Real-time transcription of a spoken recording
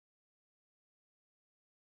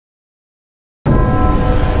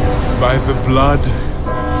by the blood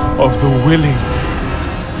of the willing,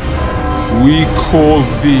 we call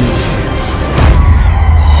thee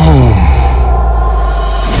home.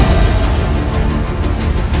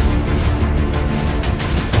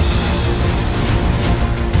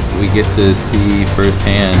 We get to see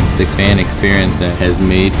firsthand the fan experience that has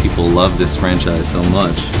made people love this franchise so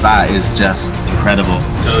much. That is just incredible.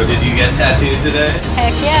 So did you get tattooed today?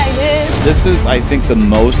 Heck yeah, I did. This is, I think, the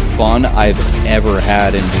most fun I've ever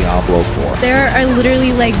had in Diablo 4. There are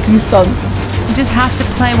literally like goosebumps. You just have to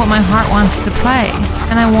play what my heart wants to play.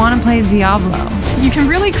 And I want to play Diablo. You can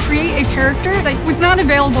really create a character that was not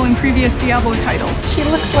available in previous Diablo titles. She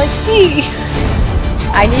looks like me.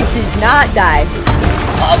 I need to not die.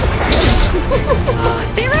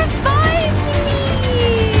 They revived me!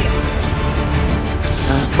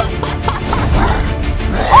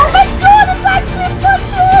 Oh my god, it's actually a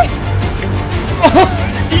portrait!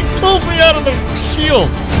 He pulled me out of the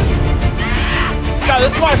shield! God,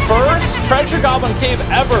 this is my first treasure goblin cave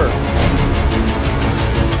ever!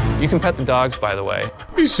 You can pet the dogs, by the way.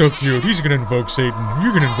 He's so cute. He's gonna invoke Satan.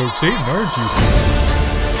 You're gonna invoke Satan, aren't you?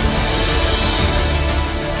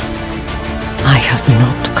 I have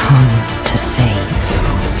not come to save,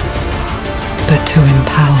 but to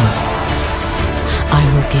empower. I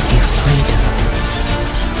will give you freedom.